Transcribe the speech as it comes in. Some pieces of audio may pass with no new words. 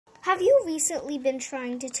Have you recently been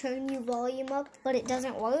trying to turn your volume up, but it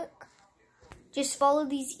doesn't work? Just follow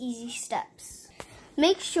these easy steps.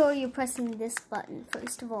 Make sure you're pressing this button.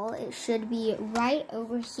 First of all, it should be right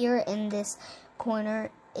over here in this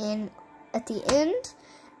corner at the end.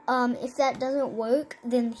 If that doesn't work,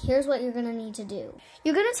 then here's what you're gonna need to do.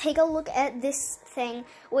 You're gonna take a look at this thing,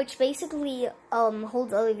 which basically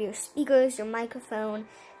holds all of your speakers, your microphone,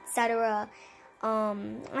 etc. I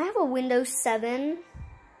have a Windows 7.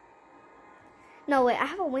 No, wait, I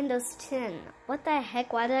have a Windows 10. What the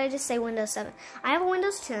heck? Why did I just say Windows 7? I have a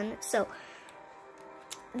Windows 10, so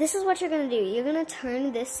this is what you're going to do. You're going to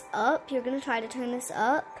turn this up. You're going to try to turn this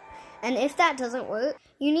up. And if that doesn't work,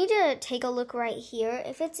 you need to take a look right here.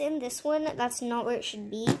 If it's in this one, that's not where it should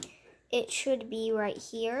be. It should be right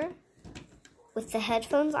here with the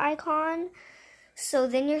headphones icon. So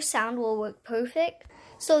then your sound will work perfect.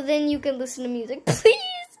 So then you can listen to music. Please,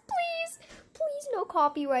 please, please, no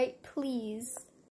copyright, please.